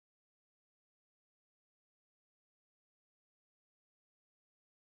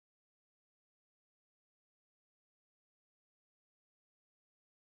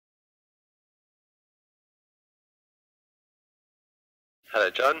Hello,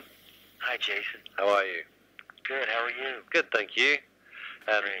 John. Hi, Jason. How are you? Good. How are you? Good, thank you.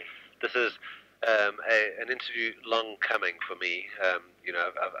 Great. This is an interview long coming for me.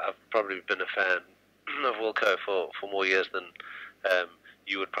 I've probably been a fan of Wilco for more years than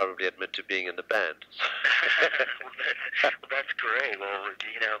you would probably admit to being in the band. Well, that's great. Well,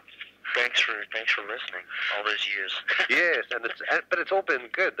 thanks for listening all those years. Yes, but it's all been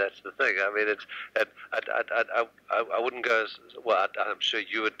good. That's the thing. I mean, I wouldn't go as well. I'm sure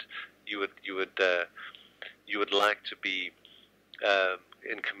you would like to be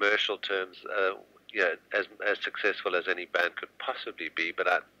in commercial terms, as successful as any band could possibly be. But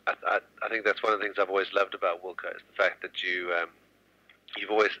I think that's one of the things I've always loved about Wilco is the fact that you've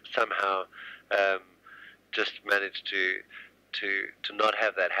always somehow just managed to not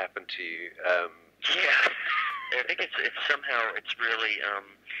have that happen to you. Yeah, I think it's really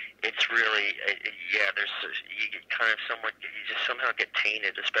There's you get kind of somewhat, you just somehow get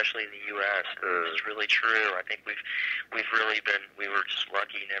tainted, especially in the U.S. It's really true. I think we were just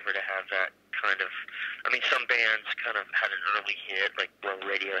lucky never to have that kind of. I mean, some bands kind of had an early hit, like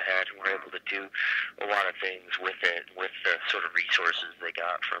Radiohead, and were able to do a lot of things with it, with the sort of resources they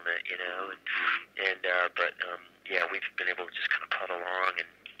got from it, But we've been able to just kind of putt along and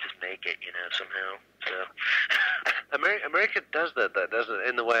just make it, somehow. So America does that, though, doesn't it?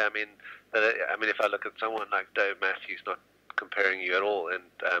 In the way, I mean, if I look at someone like Dave Matthews, not comparing you at all,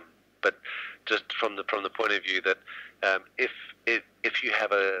 but just from the point of view that if you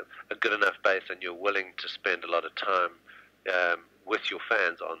have a good enough base and you're willing to spend a lot of time with your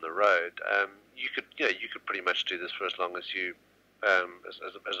fans on the road, you could pretty much do this for as long as you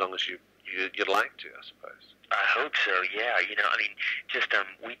as long as you'd like to, I suppose. I hope so. Yeah,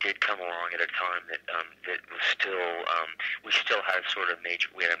 we did come along at a time that was still we still had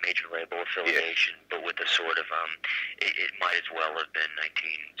we had a major label affiliation, but with a sort of it might as well have been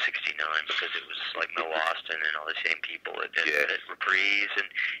 1969 because it was like Mel Austin and all the same people at Reprise,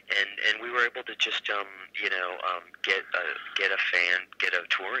 and we were able to just get a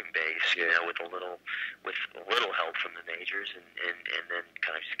touring base, with a little help from the majors, and then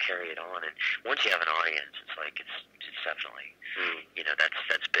kind of just carry it on. And once you have an audience, it's definitely,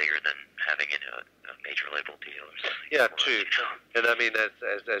 that's bigger than having a major label deal or something. Yeah, true. And I mean,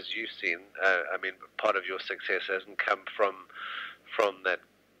 as you've seen, part of your success hasn't come from that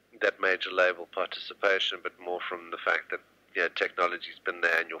major label participation, but more from the fact that technology's been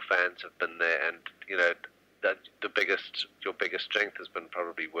there and your fans have been there, and that your biggest strength has been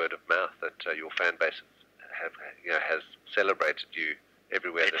probably word of mouth, that your fan base has celebrated you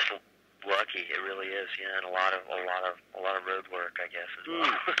everywhere. Lucky, it really is, and a lot of road work, I guess, as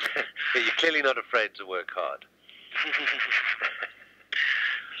well. Yeah, you're clearly not afraid to work hard.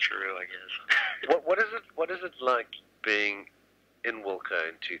 True, I guess. What is it like being in Wilco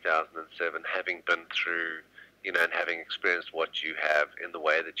in 2007, having been through, and having experienced what you have in the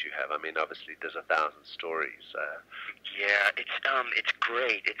way that you have? I mean, obviously there's 1,000 stories. Yeah, it's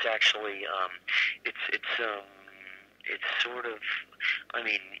great. It's actually it's sort of, I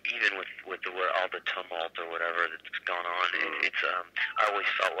mean, even with all the tumult or whatever that's gone on, I always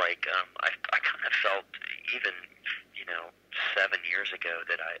felt like I kind of felt even 7 years ago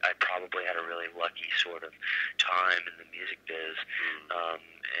that I probably had a really lucky sort of time in the music biz,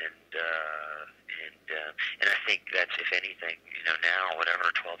 and I think that's, if anything, now, whatever,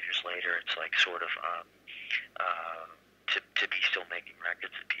 12 years later, it's like sort of to be still making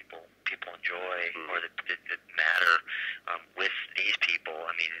records that people enjoy or that matter with these people.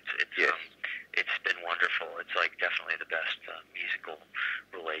 I mean, it's been wonderful. It's like definitely the best musical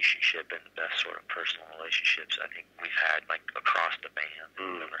relationship and the best sort of personal relationships I think we've had, like, across the band that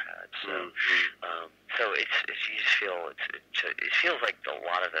we've ever had. So you just feel it feels like a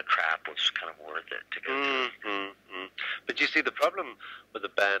lot of the crap was kind of worth it to go through. But you see, the problem with a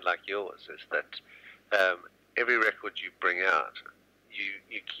band like yours is that every record you bring out,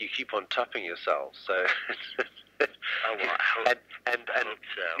 you keep on topping yourself. So I hope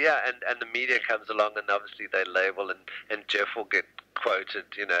so. Yeah, and the media comes along, and obviously they label, and Jeff will get quoted,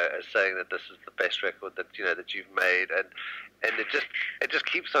 as saying that this is the best record that that you've made, and it just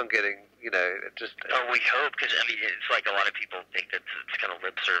keeps on getting, it just. Oh, we hope, because I mean, it's like a lot of people think that it's kind of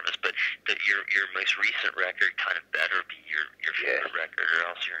lip service, but that your most recent record kind of better be your favorite record, or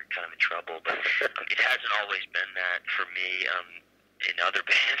else you're kind of in trouble. But it hasn't always been that for me. In other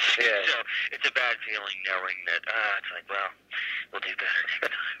bands, so it's a bad feeling knowing that it's like, well, we'll do better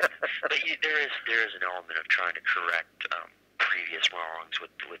next time. But there is an element of trying to correct previous wrongs with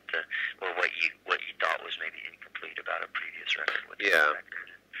the or what you thought was maybe incomplete about a previous record with the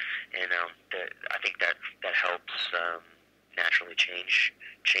record, and I think that helps naturally change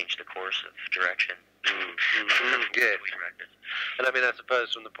the course of direction. Yes. Records. And I mean, I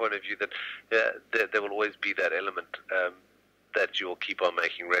suppose from the point of view that there will always be that element that you'll keep on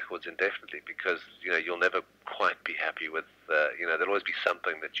making records indefinitely, because you'll never quite be happy with. There'll always be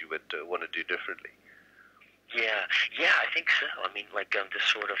something that you would want to do differently. Yeah, I think so. I mean, like this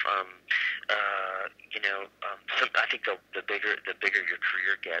sort of, I think the bigger your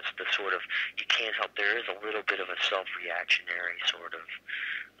career gets, the sort of, you can't help. There is a little bit of a self-reactionary sort of,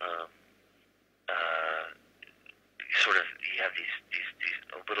 you have these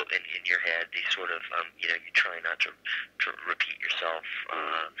a little in your head, these sort of, you try not to repeat yourself,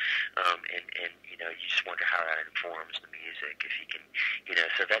 and you just wonder how that informs the music, if you can,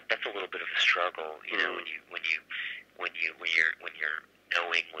 so that's a little bit of a struggle, when you're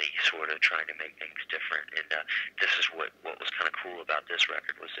knowingly sort of trying to make things different. And this is what was kind of cool about this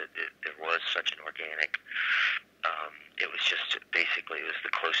record, was that there was such an organic, it was just basically, it was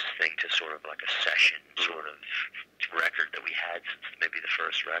the closest thing to sort of like a session sort of record that we had since maybe the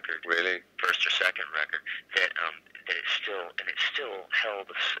first record, first or second record, that it still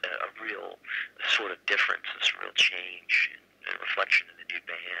held a real sort of difference, this real change and reflection in the new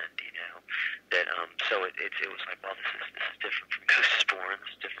band, that so it was like, well, this is different from Ghost is Born,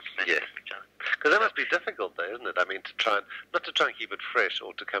 this is different from anything we've done. Because that must be difficult, though, isn't it? I mean, not to try and keep it fresh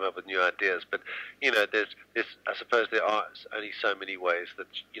or to come up with new ideas, but there's I suppose there are only so many ways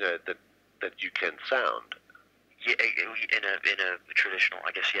that that you can sound. Yeah, in a traditional,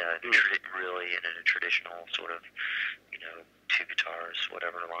 I guess, really in a traditional sort of, two guitars,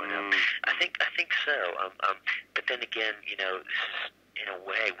 whatever lineup. I think so. But then again, this is, in a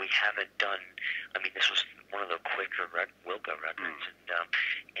way, we haven't done. I mean, this was one of the quicker Wilco records, and I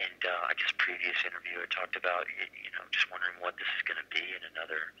guess previous interviewer talked about just wondering what this is going to be in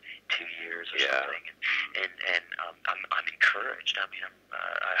another 2 years or something, and I'm encouraged. I mean,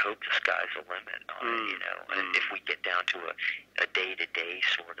 I hope the sky's the limit on it, and if we get down to a day-to-day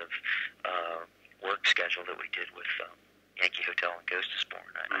sort of work schedule that we did with Yankee Hotel and Ghost is Born,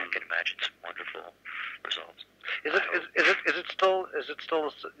 I can imagine some wonderful results. Is it still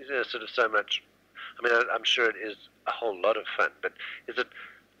sort of so much? I mean, I'm sure it is a whole lot of fun, but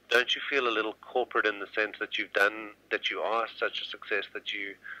don't you feel a little corporate in the sense that you are such a success that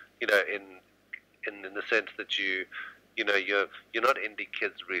in the sense that you're not indie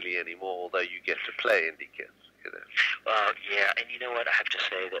kids really anymore, although you get to play indie kids. Yeah, and you know what? I have to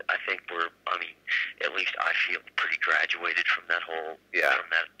say that I think at least I feel pretty graduated from that whole,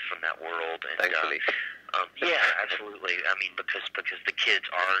 from that world. And, thankfully. Yeah, absolutely. I mean, because the kids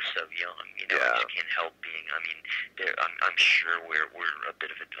are so young, and you can't help being. I mean, I'm sure we're a bit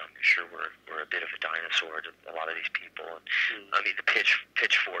of a. I'm sure we're a bit of a dinosaur to a lot of these people. And I mean, the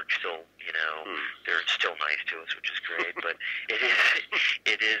pitchfork still, they're still nice to us, which is great. But it is.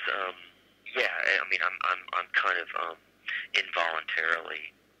 Yeah, I mean, I'm kind of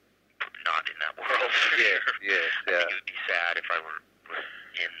involuntarily not in that world. For sure. Yeah. I think it would be sad if I were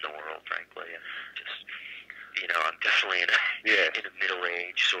in the world, frankly. And just, I'm definitely in a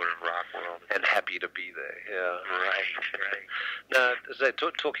middle-aged sort of rock world. And happy to be there. Yeah. Right. Now,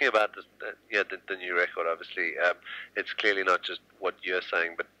 talking about this, the new record, obviously, it's clearly not just what you're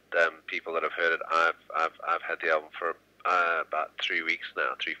saying, but people that have heard it. I've had the album for about 3 weeks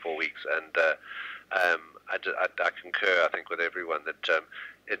now, 3-4 weeks, and I concur, I think, with everyone that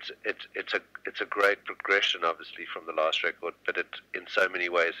it's a great progression, obviously, from the last record, but in so many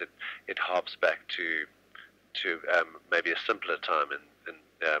ways it harps back to maybe a simpler time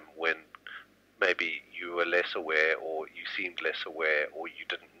when maybe you were less aware, or you seemed less aware, or you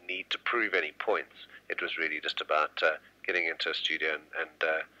didn't need to prove any points. It was really just about getting into a studio and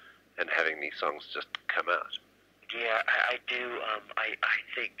having these songs just come out. Yeah, I do. I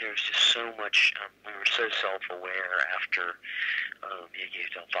think there's just so much. We were so self-aware after Yankee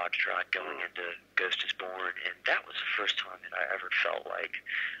Hotel Foxtrot going into Ghost is Born, and that was the first time that I ever felt like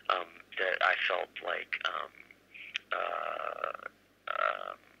I felt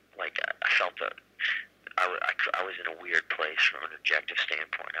I was in a weird place from an objective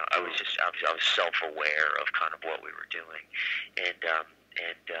standpoint. I was self-aware of kind of what we were doing, and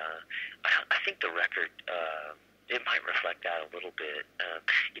I think the record. It might reflect that a little bit.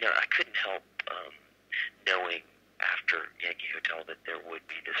 I couldn't help knowing after Yankee Hotel that there would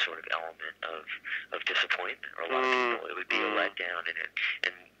be this sort of element of disappointment, or a lot of people. It would be a letdown, and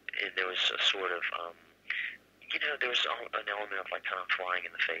there was a sort of there was an element of like kind of flying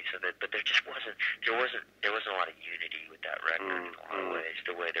in the face of it, but there wasn't a lot of unity with that record in a lot of ways,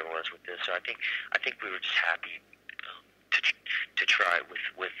 the way there was with this. So I think we were just happy to try with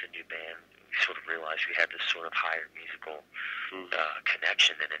the new band sort of realized we had this sort of higher musical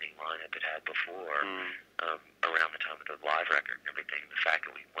connection than any lineup had had before. Around the time of the live record and everything, the fact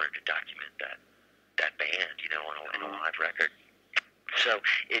that we wanted to document that band, you know, on a live record. So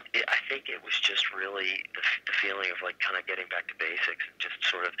I think it was just really the feeling of like kind of getting back to basics and just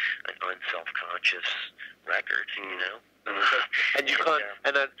sort of an unself-conscious record, you know. And you can't,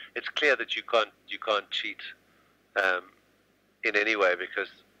 and it's clear that you can't cheat in any way, because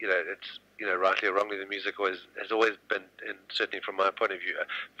it's rightly or wrongly, the music has always been, and certainly from my point of view,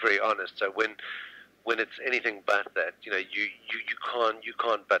 very honest. So when it's anything but that, you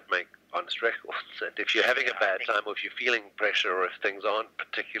can't but make honest records. And if you're having a bad time, or if you're feeling pressure, or if things aren't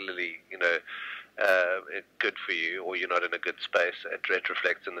particularly good for you, or you're not in a good space, it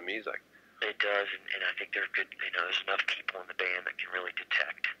reflects in the music. It does, and I think there's there's enough people in the band that can really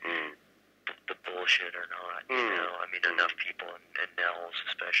detect the bullshit or not. I mean, enough people, and Nels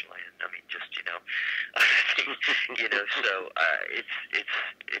especially, and I mean, just so it's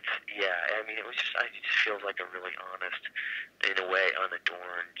yeah. I mean, it just feels like a really honest, in a way,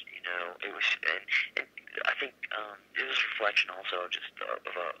 unadorned. It was, and I think it was a reflection also just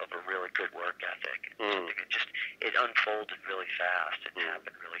of a really good work ethic. Something that it unfolded really fast and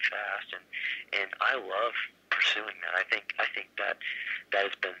happened really fast, and I love pursuing that. I think that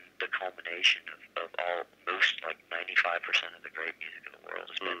has been the culmination of most like 95% of the great music in the world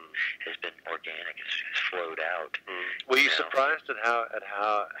has been organic, has flowed out. Were you surprised at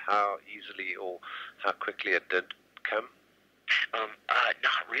how easily or how quickly it did come?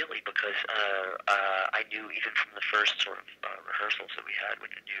 Not really, because I knew even from the first sort of rehearsals that we had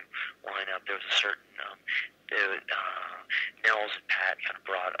with the new lineup, there was a certain Nels and Pat kind of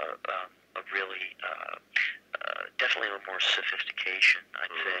brought a really definitely a more sophistication,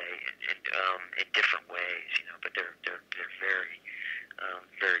 I'd say, in different ways, but they're very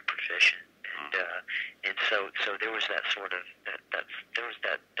very proficient, and so there was that sort of there was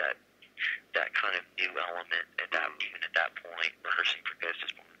that kind of new element even at that point, rehearsing for Ghost is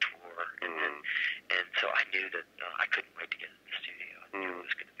Born tour, and so I knew that I couldn't wait to get in the studio. I knew it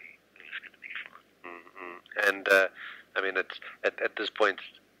was going to be fun. And I mean, it's at this point,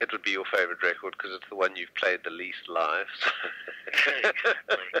 it would be your favorite record because it's the one you've played the least live. Exactly.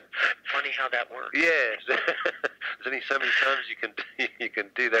 Funny how that works. Yes. There's only so many times you can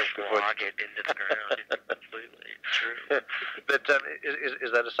do that before log it into the ground. Completely. It's true. But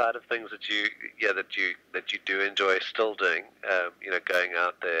is that a side of things that you do enjoy still doing? Going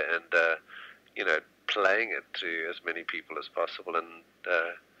out there and playing it to as many people as possible, and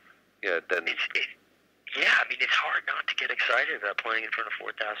then. Yeah, I mean, it's hard not to get excited about playing in front of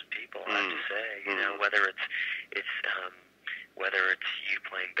 4,000 people. I have to say, whether it's you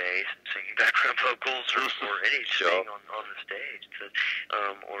playing bass and singing background vocals, or anything on the stage. So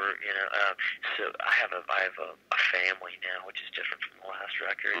I have a family now, which is different from the last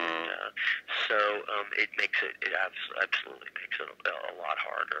record, and so it absolutely makes it a lot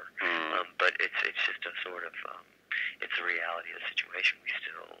harder. But it's just a sort of it's a reality of the situation. We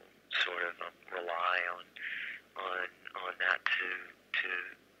still sort of rely on that to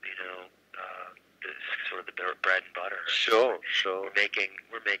sort of the bread and butter. Sure. We're making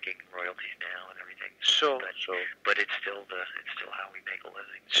royalties now and everything. Sure. But it's still how we make a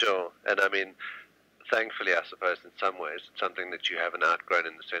living. Sure. And I mean, thankfully, I suppose in some ways it's something that you haven't outgrown,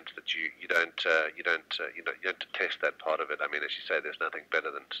 in the sense that you don't detest that part of it. I mean, as you say, there's nothing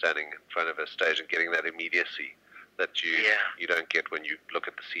better than standing in front of a stage and getting that immediacy that you don't get when you look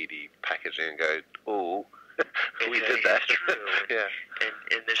at the CD packaging and go, oh, we did that. It's true. Yeah.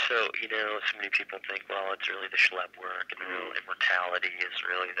 And there's so many people think, well, it's really the schlep work, and the real immortality is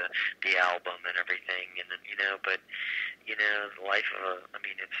really the album and everything, and then the life of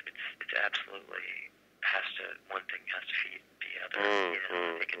it's absolutely one thing has to feed the other.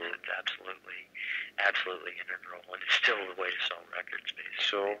 I think it's absolutely integral, and it's still the way to sell records, basically.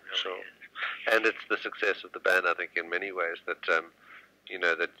 Sure. Is. And it's the success of the band, I think, in many ways, that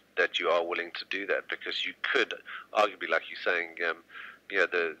that you are willing to do that, because you could arguably, like you're saying,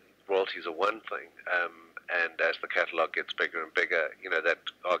 the royalties are one thing, and as the catalogue gets bigger and bigger, that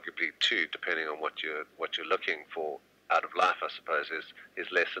arguably too, depending on what you're looking for out of life, I suppose,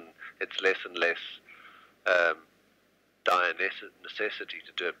 is less and less dire necessity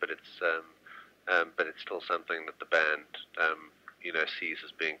to do it, but it's still something that the band sees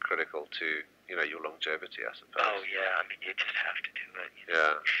as being critical to your longevity, I suppose. Oh yeah, I mean, you just have to do it.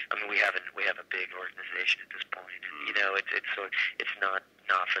 Yeah. I mean, we have a big organization at this point, and it's not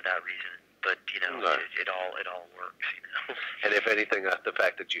for that reason, but No. it all works. And if anything, the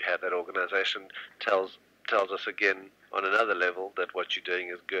fact that you have that organization tells tells us again on another level that what you're doing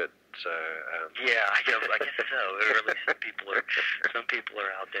is good. So yeah, I guess so. Or at least some people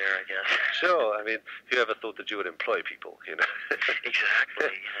are out there, I guess. Sure. I mean, whoever thought that you would employ people, you know?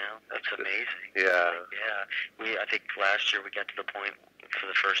 Exactly. You know, that's amazing. Yeah. Yeah. I think last year we got to the point for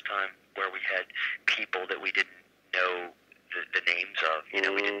the first time where we had people that we didn't know the names of. You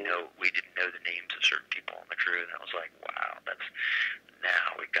know, we didn't know the names of certain people on the crew, and I was like, wow,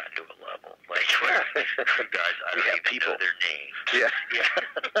 now we've gotten to a level like where guys, I don't even know their names. Yeah. Yeah.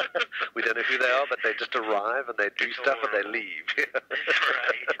 We don't know who they are, but they just arrive and they do stuff and they leave. That's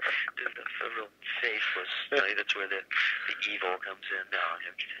right. The real faceless. That's where the evil comes in.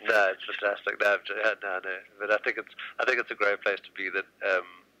 No, it's fantastic. No. But I think it's a great place to be. That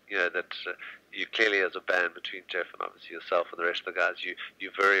that you clearly, as a band, between Jeff and obviously yourself and the rest of the guys,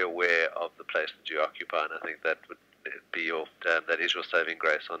 you're very aware of the place that you occupy, and I think that would be that is your saving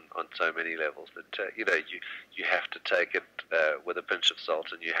grace on so many levels. That you have to take it with a pinch of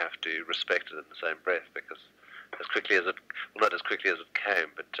salt, and you have to respect it in the same breath, because not as quickly as it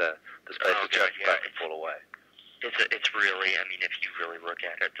came, but the space is just about to fall away. It's really, I mean, if you really look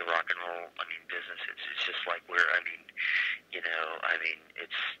at it, the rock and roll, business, it's just like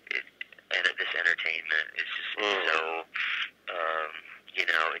and this entertainment is just so,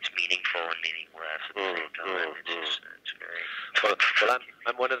 it's meaningful and meaningless at the same time. It's very... Well,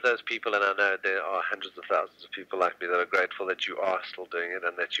 I'm one of those people, and I know there are hundreds of thousands of people like me that are grateful that you are still doing it,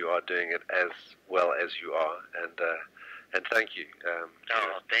 and that you are doing it as well as you are, and thank you.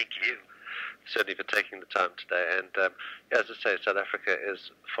 Thank you. Certainly for taking the time today. And as I say, South Africa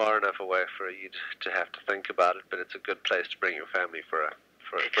is far enough away for you to have to think about it, but it's a good place to bring your family for a bit.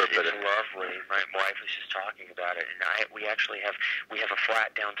 It's lovely. My wife was just talking about it, and we actually have a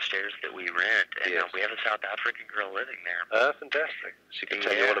flat downstairs that we rent, and we have a South African girl living there. Oh, fantastic! She can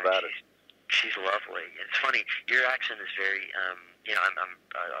tell you all about it. She's lovely. It's funny. Your accent is very. I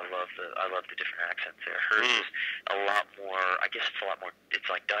love the different accents there. Hers is a lot more. I guess it's a lot more.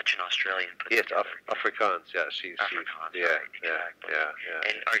 It's like Dutch and Australian put together. Afrikaans. Yeah, she's Afrikaans. Yeah, right, exactly. Yeah.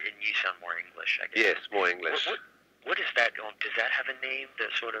 And you sound more English, I guess. Yes, more English. What is that? Does that have a name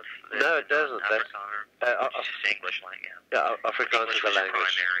that sort of? No, it doesn't. It's just English, like yeah. Afrikaans is the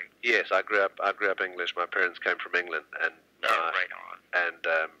language. Primary. Yes, I grew up English. My parents came from England, and right on.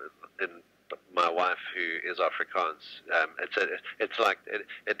 And my wife, who is Afrikaans,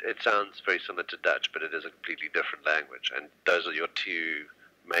 it sounds very similar to Dutch, but it is a completely different language. And those are your two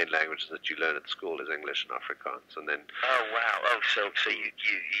main languages that you learn at school, is English and Afrikaans. And then so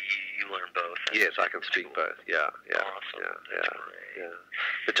you learn both. Yes, I can speak both. Yeah. Awesome. That's great.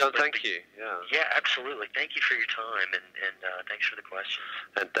 But John, thank you. Yeah, absolutely. Thank you for your time, and thanks for the questions.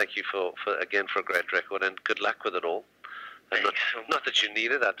 And thank you for a great record, and good luck with it all. And not that you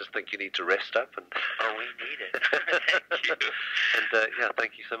need it, I just think you need to rest up. And we need it. Thank you. And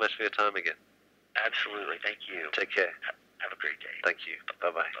thank you so much for your time again. Absolutely. Thank you. Take care. Have a great day. Thank you.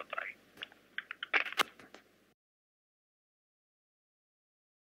 Bye-bye. Bye-bye.